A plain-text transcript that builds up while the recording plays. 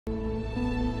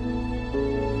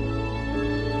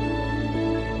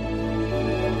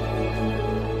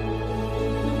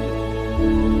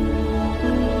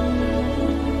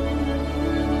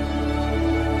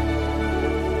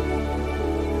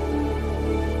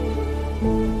雨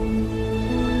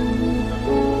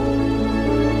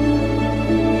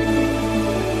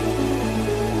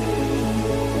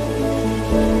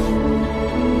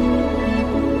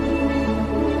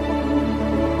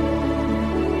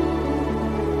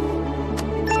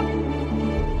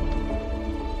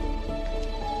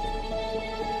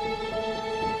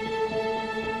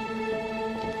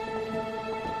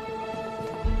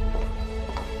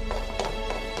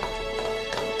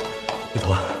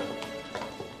桐，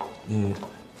你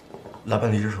来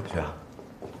办离职手续啊？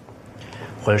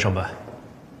回来上班。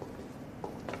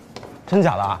真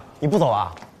假的？你不走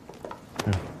啊？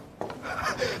嗯。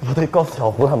不对，告诉小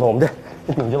胡他们，我们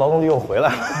这顶级劳动力又回来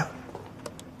了。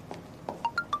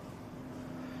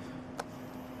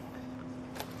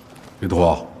雨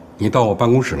桐，你到我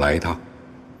办公室来一趟。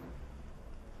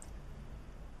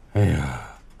哎呀，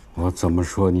我怎么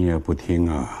说你也不听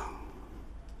啊！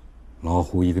老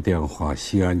胡一个电话，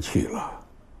西安去了，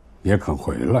也肯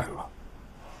回来了。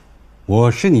我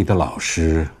是你的老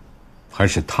师，还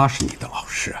是他是你的老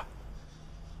师啊？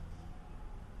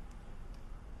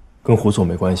跟胡总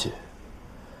没关系。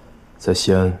在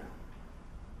西安，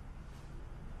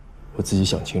我自己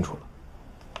想清楚了。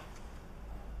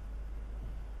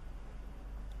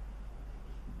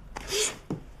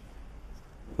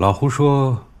老胡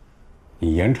说，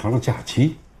你延长了假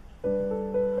期，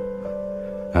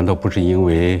难道不是因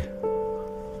为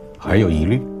还有疑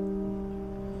虑？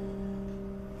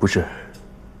不是，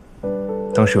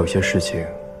当时有些事情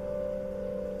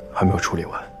还没有处理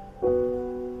完。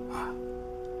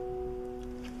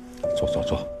坐坐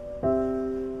坐。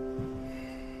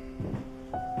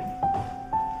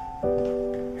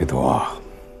雨桐，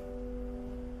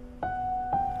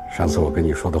上次我跟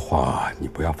你说的话，你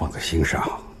不要放在心上。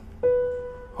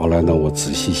后来呢，我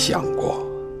仔细想过，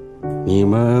你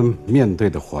们面对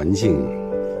的环境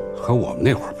和我们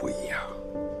那会儿不一样。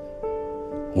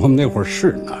我们那会儿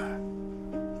是难，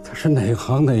可是哪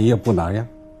行哪业不难呀？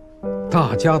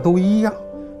大家都一样，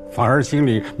反而心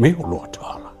里没有落差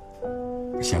了。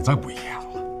现在不一样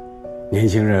了，年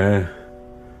轻人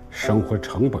生活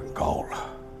成本高了，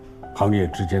行业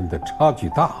之间的差距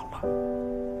大了，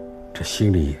这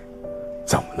心里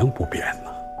怎么能不变呢？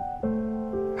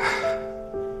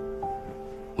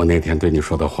我那天对你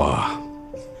说的话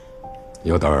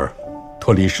有点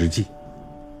脱离实际，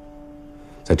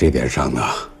在这点上呢，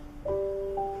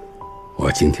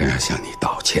我今天要向你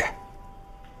道歉。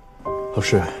老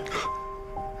师，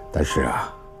但是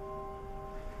啊，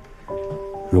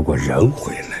如果人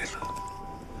回来了，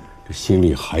这心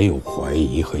里还有怀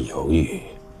疑和犹豫，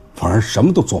反而什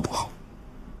么都做不好。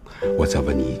我再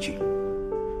问你一句，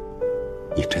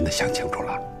你真的想清楚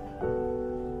了？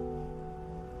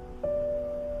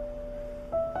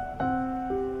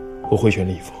我会全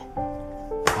力以赴。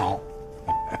好，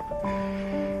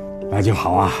那就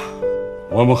好啊。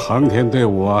我们航天队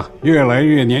伍越来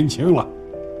越年轻了。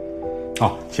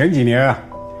哦，前几年啊，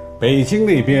北京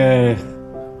那边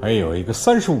还有一个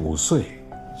35岁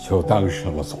就当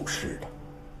上了总师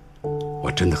的。我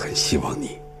真的很希望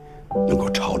你能够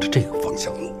朝着这个方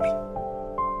向努力。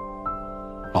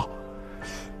哦，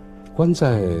关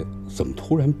在怎么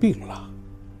突然病了？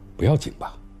不要紧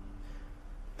吧？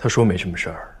他说没什么事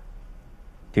儿，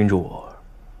叮嘱我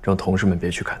让同事们别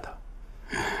去看他。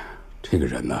这个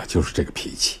人呢，就是这个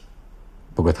脾气。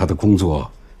不过他的工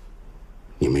作，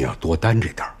你们要多担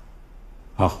着点儿。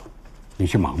好，你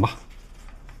去忙吧。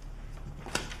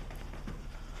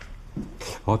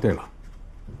哦，对了，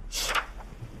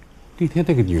那天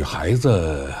那个女孩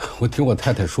子，我听我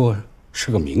太太说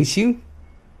是个明星。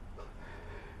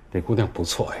这姑娘不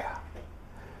错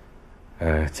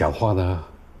呀，讲话呢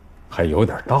还有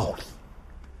点道理。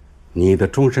你的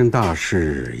终身大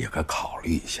事也该考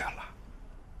虑一下了。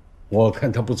我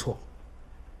看她不错，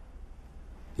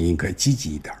你应该积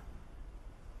极一点。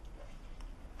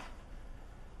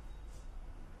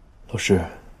老师，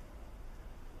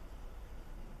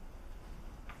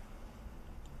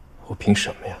我凭什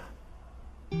么呀？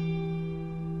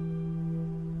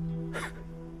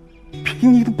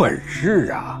凭你的本事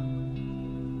啊！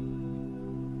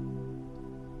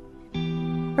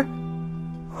哎，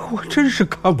我真是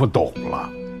看不懂了，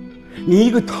你一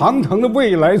个堂堂的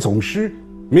未来总师，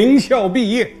名校毕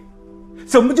业，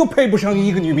怎么就配不上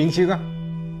一个女明星啊？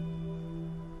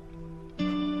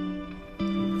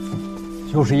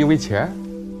就是因为钱？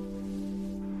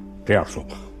这样说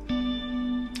吧，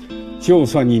就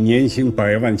算你年薪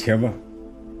100万1000万，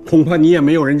恐怕你也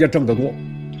没有人家挣得多。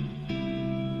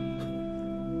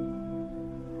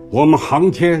我们航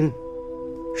天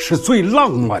是最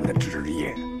浪漫的职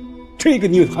业，这个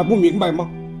你还不明白吗？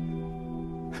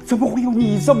怎么会有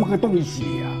你这么个东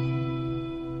西呀？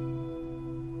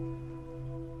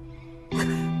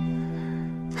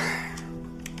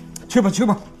去吧去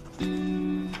吧，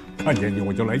看见你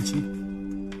我就来气。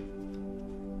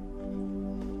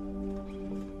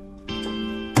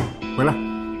回来，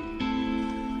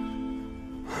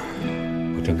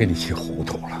我真给你气糊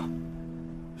涂了。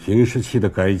刑事期的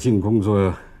改进工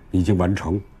作已经完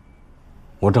成，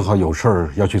我正好有事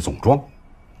儿要去总庄，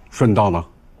顺道呢，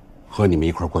和你们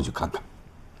一块儿过去看看。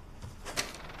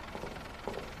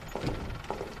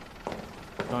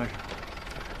张律师，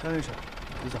张律师，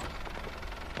你走。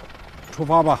出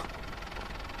发吧。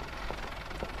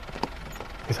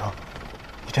李总，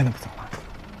你真的不走吗？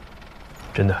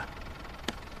真的。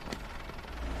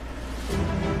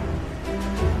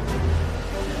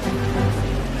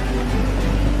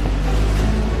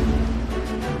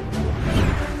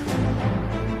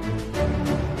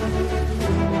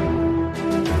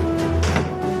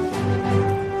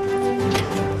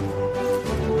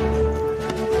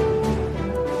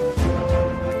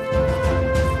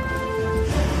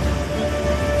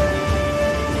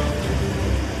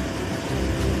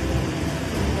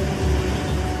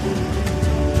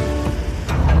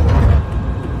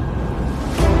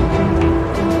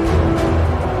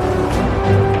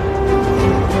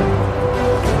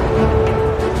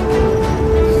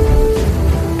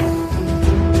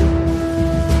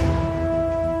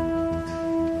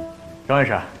张律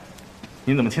师，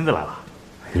您怎么亲自来了？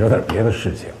有点别的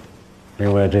事情。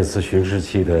另外，这次巡视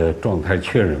期的状态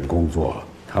确认工作，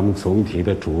他们总体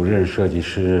的主任设计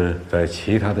师在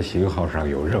其他的型号上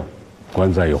有任务，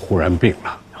关在又忽然病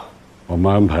了，我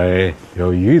们安排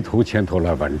由于途牵头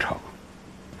来完成。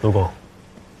陆工，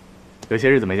有些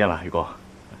日子没见了，于工，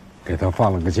给他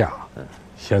放了个假，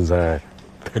现在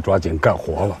得抓紧干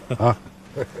活了啊！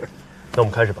那我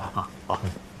们开始吧。好。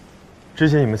之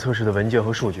前你们测试的文件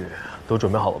和数据都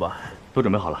准备好了吧？都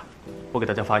准备好了，我给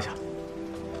大家发一下。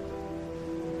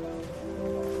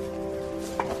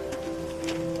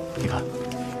你看，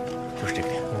就是这个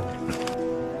点。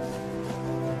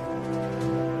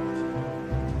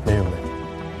没有问题。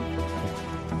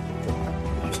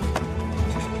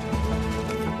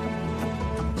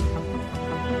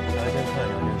大家先看一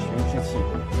下这个巡视器。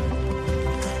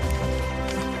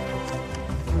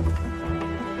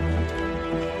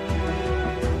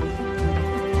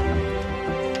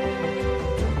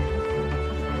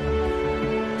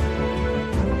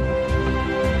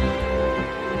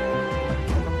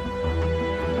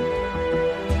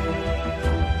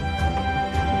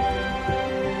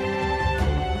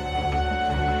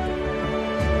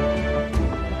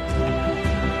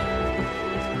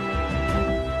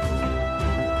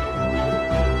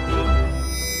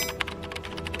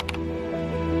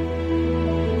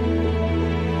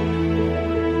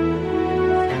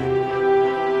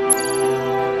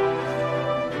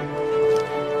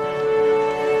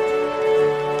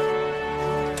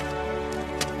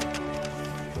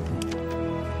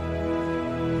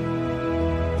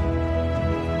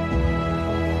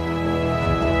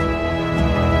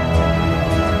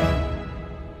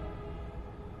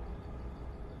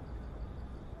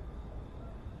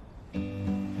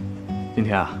今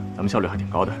天啊，咱们效率还挺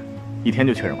高的，1天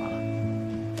就确认完了。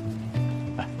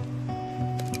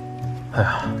哎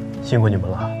呀，辛苦你们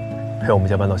了，陪我们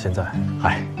加班到现在。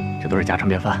嗨，这都是家常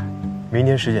便饭。明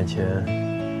天10点前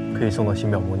可以送到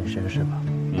星表模拟实验室吧？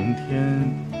明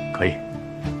天可以。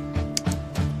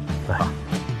来，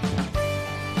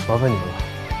麻烦你们了。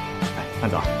哎，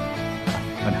慢走，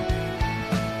慢点。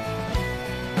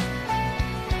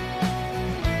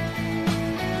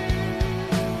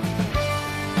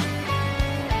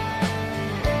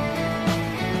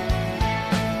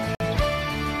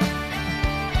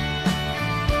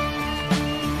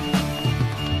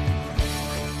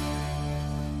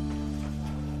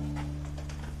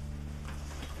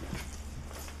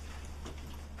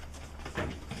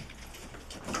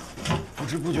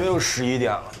不知不觉又11点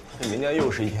了，这明天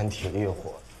又是一天体力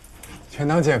活。全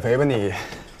当减肥吧你。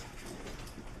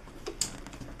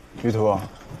于途，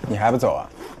你还不走啊？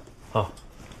好，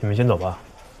你们先走吧，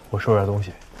我收拾下东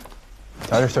西。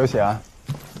早点休息啊。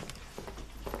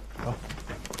走。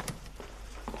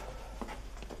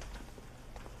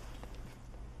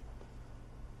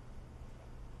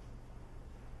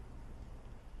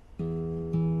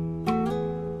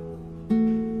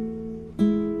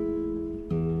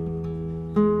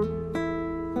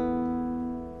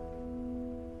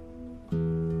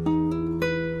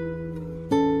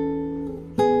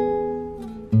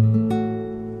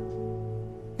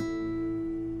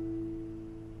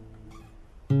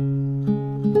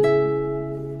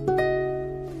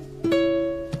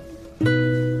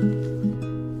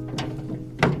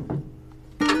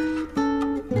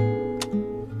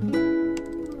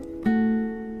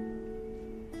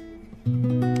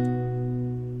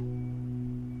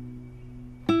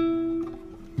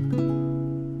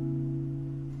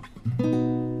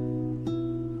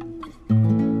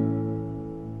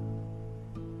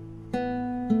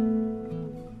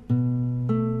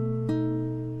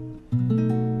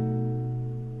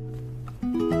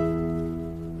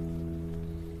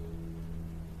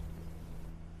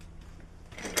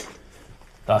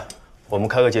们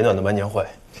开个简短的班前会。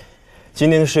今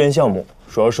天的实验项目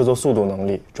主要是做速度能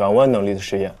力、转弯能力的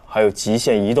实验，还有极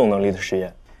限移动能力的实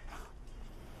验。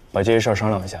把这些事儿商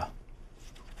量一下。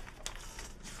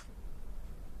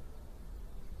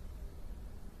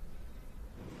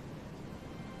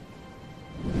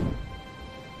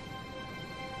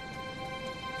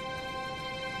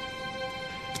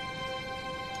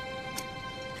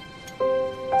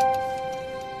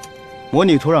模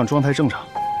拟土壤状态正常，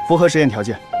符合实验条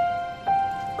件。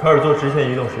开始做直线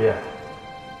移动实验。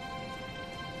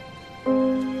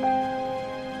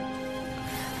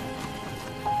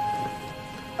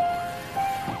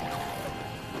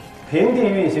平地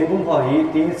运行工况仪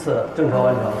第一次正常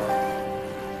完成。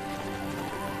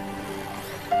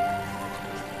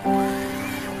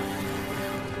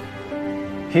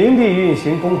平地运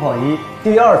行工况仪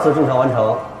第二次正常完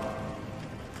成。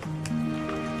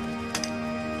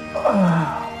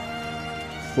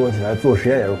说起来做实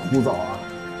验也是枯燥啊。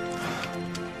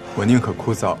我宁可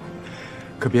枯燥，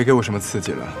可别给我什么刺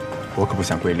激了，我可不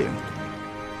想归零。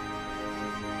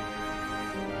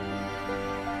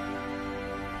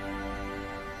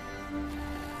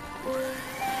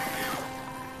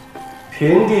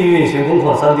平地运行工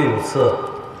况3第5次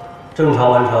正常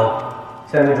完成。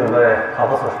下面准备爬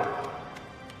坡测试。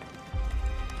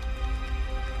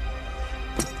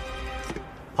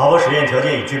爬坡实验条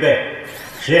件已具备，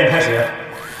实验开始。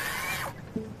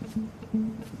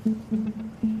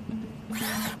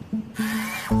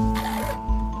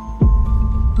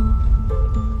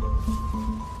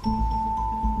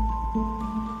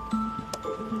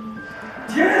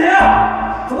停！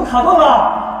怎么卡顿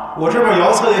了？我这边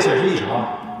遥测也显示异常。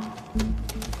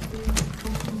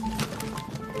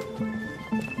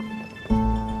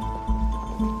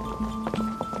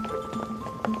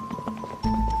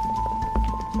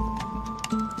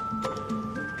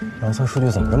遥测数据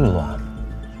怎么这么乱？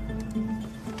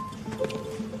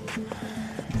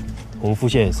我们复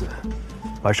现一次，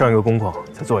把上一个工况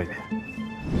再做一遍。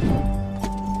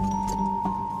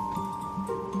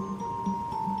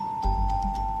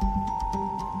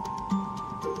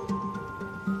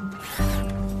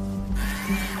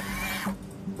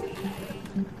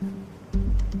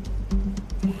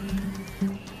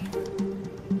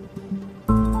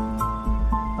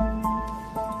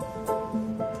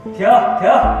停！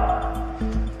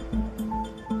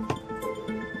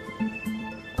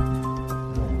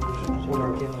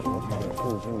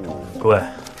各位，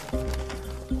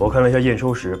我看了一下验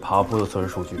收时爬坡的测试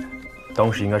数据，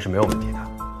当时应该是没有问题的。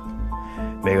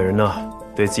每个人呢，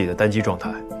对自己的单机状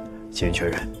态进行确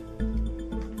认。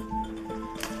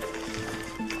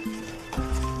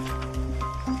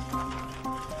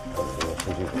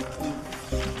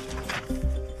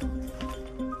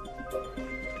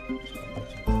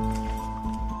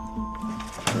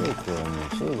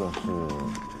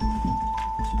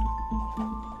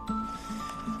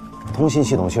通信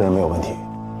系统确认没有问题，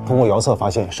通过遥测发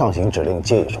现上行指令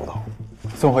皆已收到。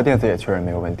综合电子也确认没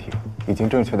有问题，已经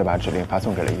正确的把指令发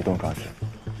送给了移动装置。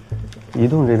移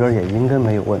动这边也应该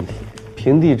没有问题，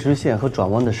平地直线和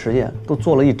转弯的实验都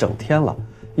做了一整天了，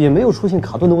也没有出现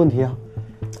卡顿的问题啊。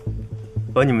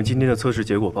把你们今天的测试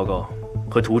结果报告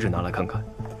和图纸拿来看看。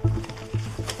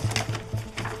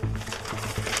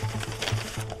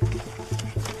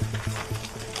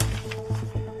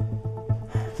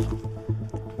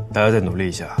大家再努力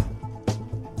一下，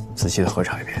仔细的核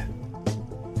查一遍。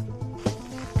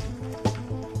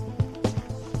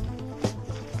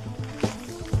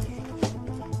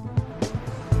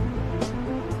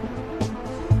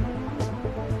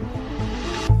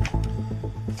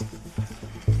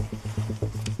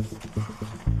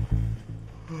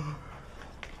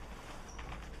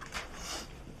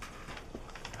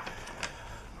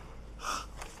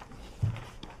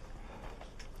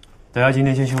大家今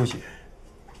天先休息。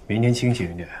明天清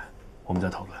醒一点，我们再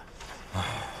讨论。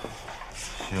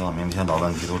希望明天把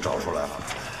问题都找出来了，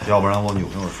要不然我女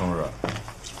朋友生日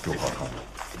又泡汤了。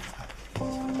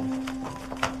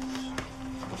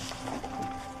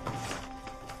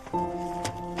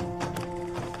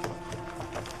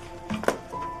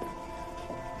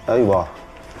哎，宇博，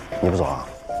你不走啊？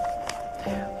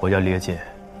我家离得近，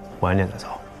晚点再走。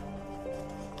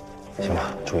行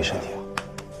吧，注意身体啊。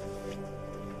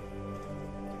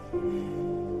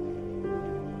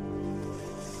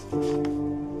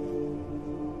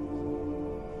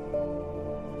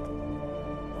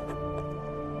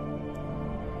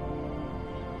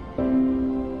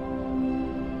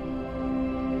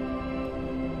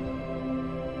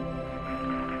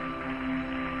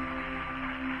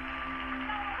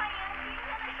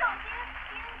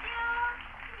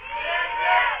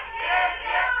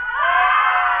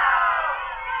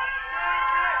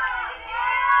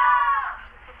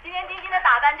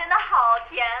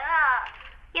甜啊！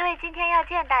因为今天要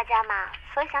见大家嘛，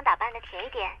所以想打扮的甜一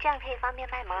点，这样可以方便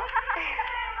卖萌。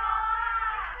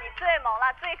你最萌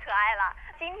了，最可爱了。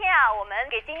今天啊，我们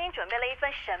给晶晶准备了一份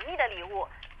神秘的礼物。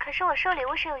可是我收礼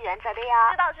物是有原则的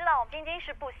呀。知道，我们晶晶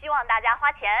是不希望大家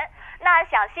花钱。那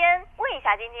想先问一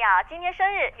下晶晶啊，今天生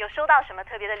日有收到什么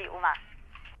特别的礼物吗？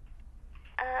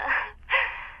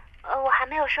我还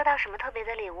没有收到什么特别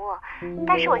的礼物，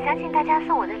但是我相信大家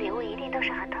送我的礼物一定都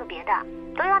是很特别的。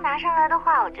都要拿上来的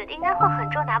话，我觉得应该会很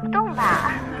重，拿不动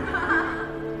吧。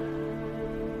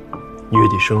月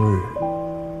底生日，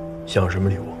想要什么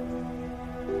礼物？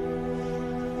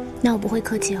那我不会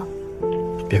客气哦。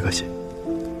别客气。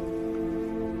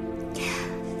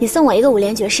你送我一个5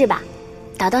连爵士吧，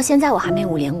打到现在我还没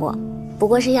5连过，不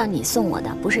过是要你送我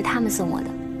的，不是他们送我的，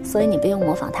所以你不用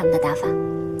模仿他们的打法，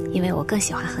因为我更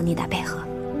喜欢和你打配合。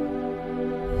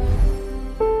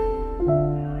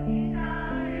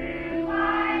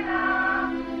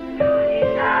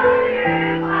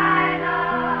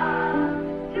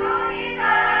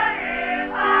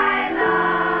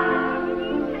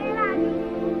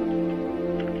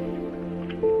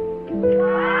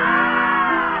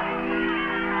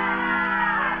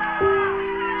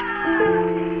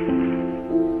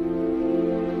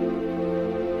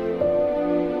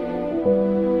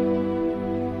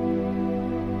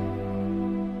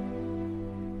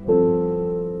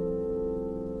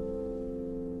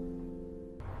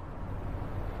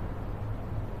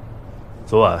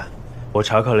昨晚，我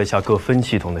查看了一下各分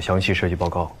系统的详细设计报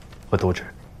告和图纸。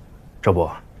赵博，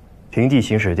平地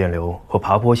行驶电流和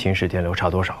爬坡行驶电流差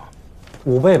多少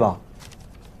？5倍吧。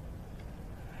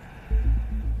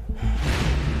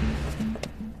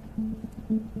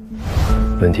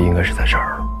问题应该是在这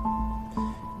儿，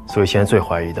所以现在最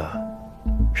怀疑的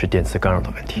是电磁干扰的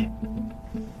问题。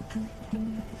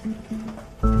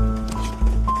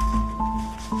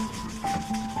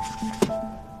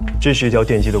这是一条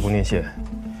电机的供电线，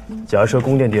假设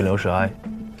供电电流是 I，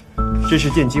 这是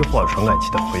电机霍尔传感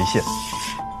器的回线，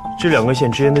这2根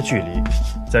线之间的距离，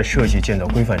在设计建造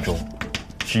规范中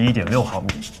是1.6毫米。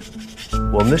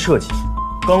我们的设计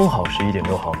刚好是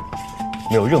1.6毫米，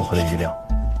没有任何的余量。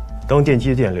当电机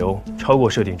的电流超过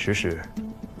设定值时，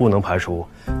不能排除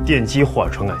电机霍尔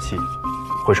传感器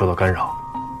会受到干扰。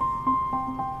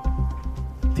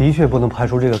的确不能排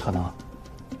除这个可能。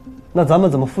那咱们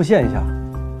怎么复现一下？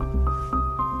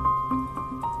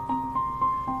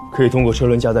可以通过车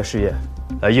轮加载试验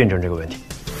来验证这个问题。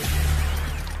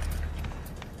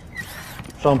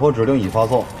上坡指令已发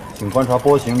送，请观察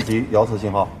波形及遥测信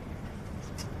号。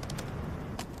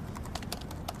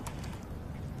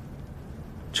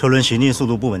车轮行进速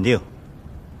度不稳定，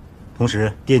同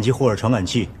时电机霍尔传感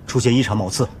器出现异常毛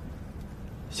刺。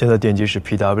现在电机是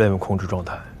PWM 控制状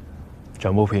态，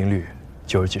展波频率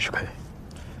90几十 K。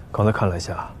刚才看了一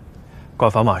下，挂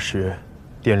砝码时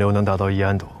电流能达到1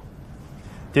安多。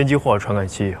电机霍尔传感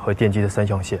器和电机的3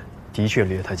象限的确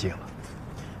离得太近了，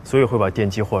所以会把电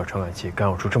机霍尔传感器干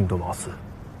扰出这么多毛刺。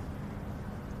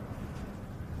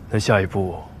那下一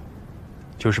步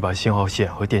就是把信号线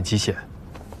和电机线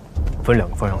分2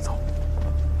个方向走。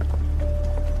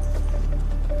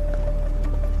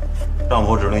上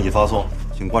坡指令已发送，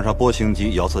请观察波形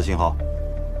及遥测信号。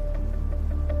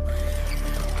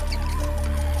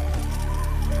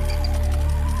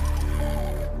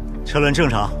车轮正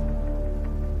常，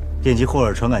电机霍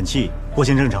尔传感器波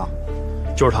形正常，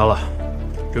就是它了。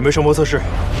准备上坡测试。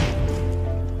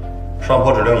上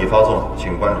坡指令已发送，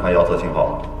请观察遥测信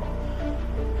号。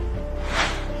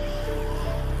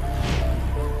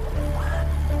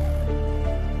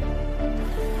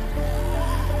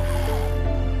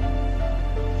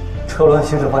车轮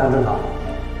行驶方向正常。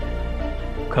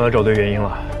看来找对原因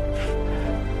了。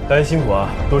大家辛苦啊，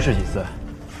多试几次，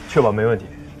确保没问题。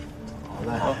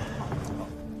好嘞。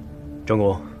张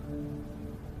工，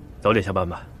早点下班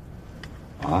吧。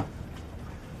啊？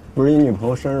不是你女朋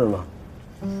友生日吗？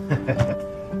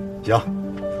行，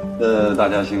大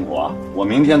家辛苦啊，我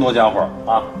明天多加会儿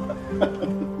啊。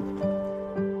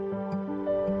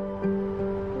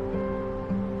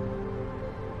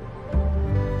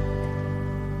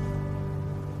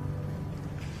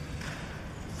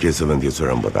这次问题虽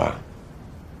然不大，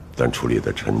但处理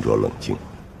的沉着冷静、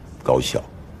高效，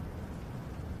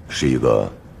是一个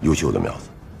优秀的苗子。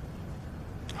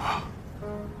啊，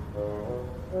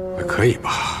还可以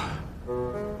吧，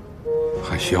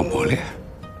还需要磨练。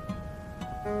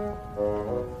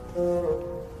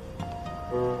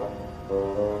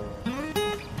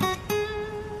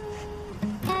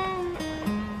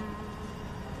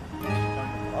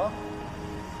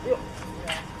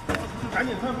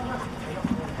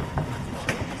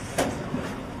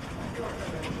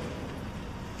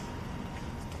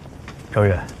赵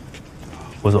越，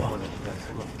吴总，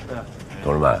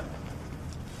同志们，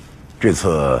这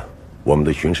次我们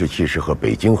的巡视器是和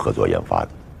北京合作研发的，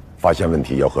发现问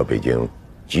题要和北京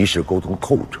及时沟通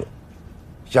透彻。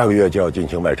下个月就要进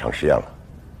行外场试验了。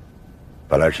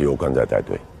本来是由关仔带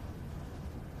队，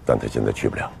但他现在去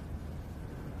不了。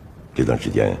这段时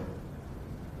间，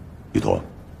于陀，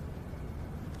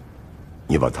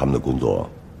你把他们的工作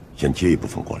先接一部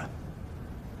分过来。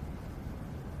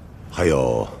还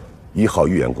有1号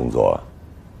预研工作，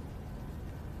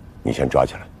你先抓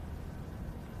起来。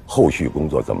后续工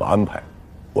作怎么安排，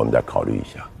我们再考虑一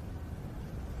下。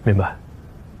明白。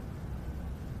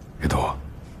于陀，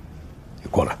你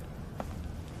过来。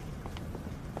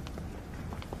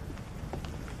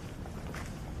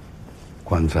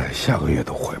关仔下个月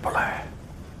都回不来，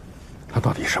他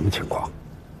到底什么情况？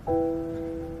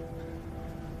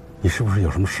你是不是有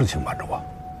什么事情瞒着我？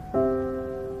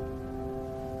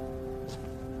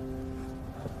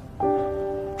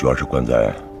主要是关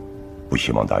仔不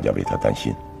希望大家为他担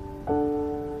心，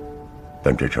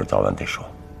但这事儿早晚得说。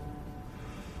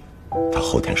他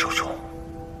后天手术。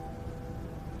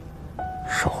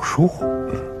手术？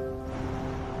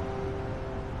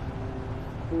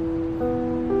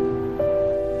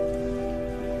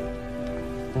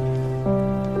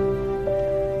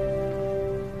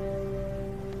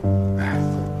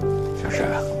小沈，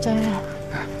赵越，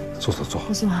坐。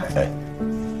吴总，哎，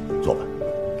坐吧。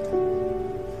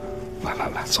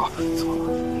来，坐。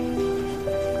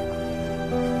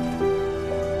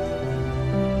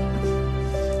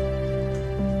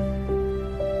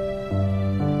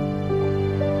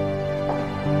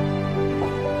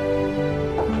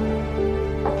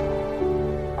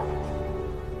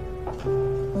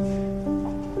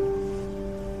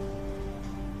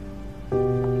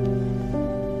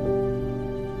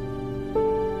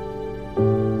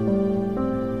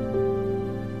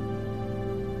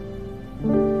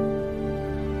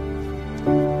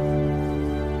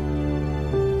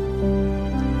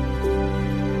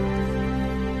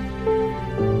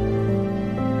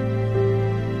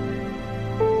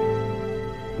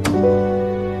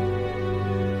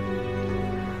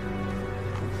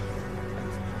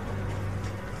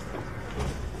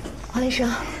王医生，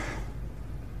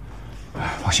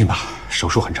放心吧，手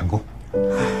术很成功。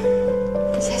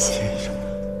谢谢，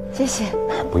谢谢。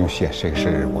不用谢，这个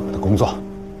是我们的工作。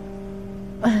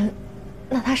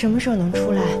那他什么时候能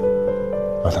出来？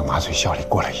要等麻醉效力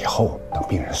过了以后，等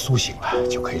病人苏醒了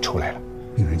就可以出来了。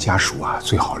病人家属啊，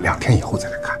最好2天以后再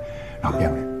来看，让病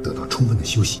人得到充分的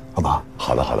休息，好不好？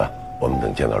好的，我们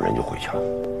等见到人就回去了。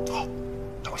好，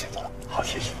那我先走了。好，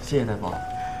谢谢。谢谢大夫。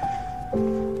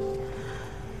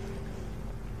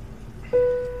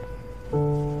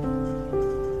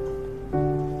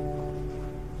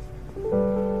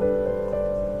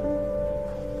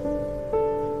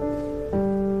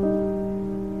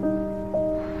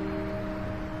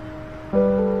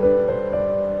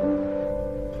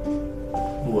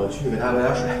我去给他买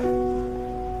点水。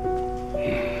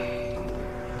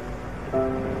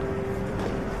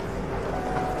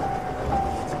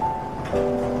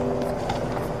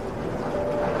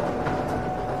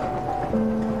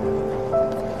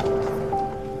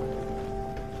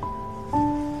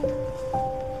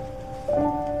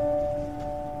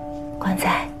关仔，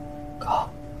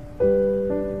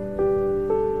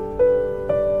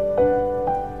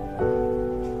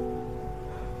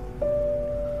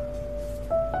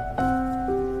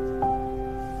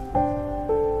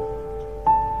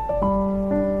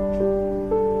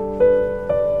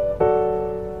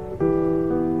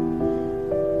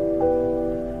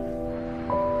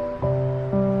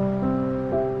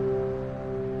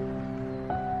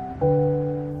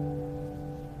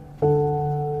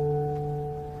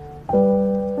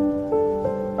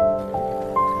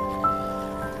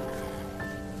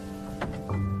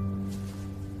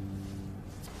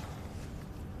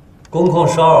工况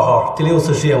12号第6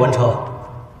次试验完成。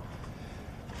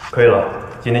可以了，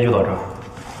今天就到这儿。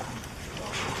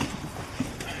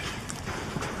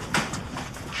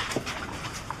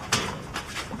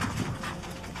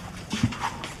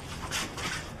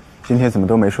今天怎么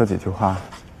都没说几句话？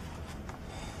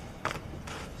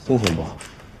心情不好。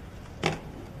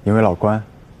因为老关。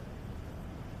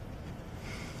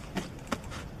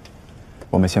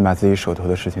我们先把自己手头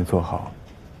的事情做好，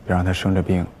别让他生着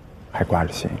病还挂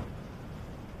着心。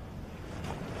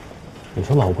你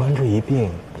说老关这一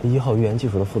病，这1号预研技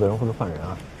术的负责人会不会换人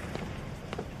啊？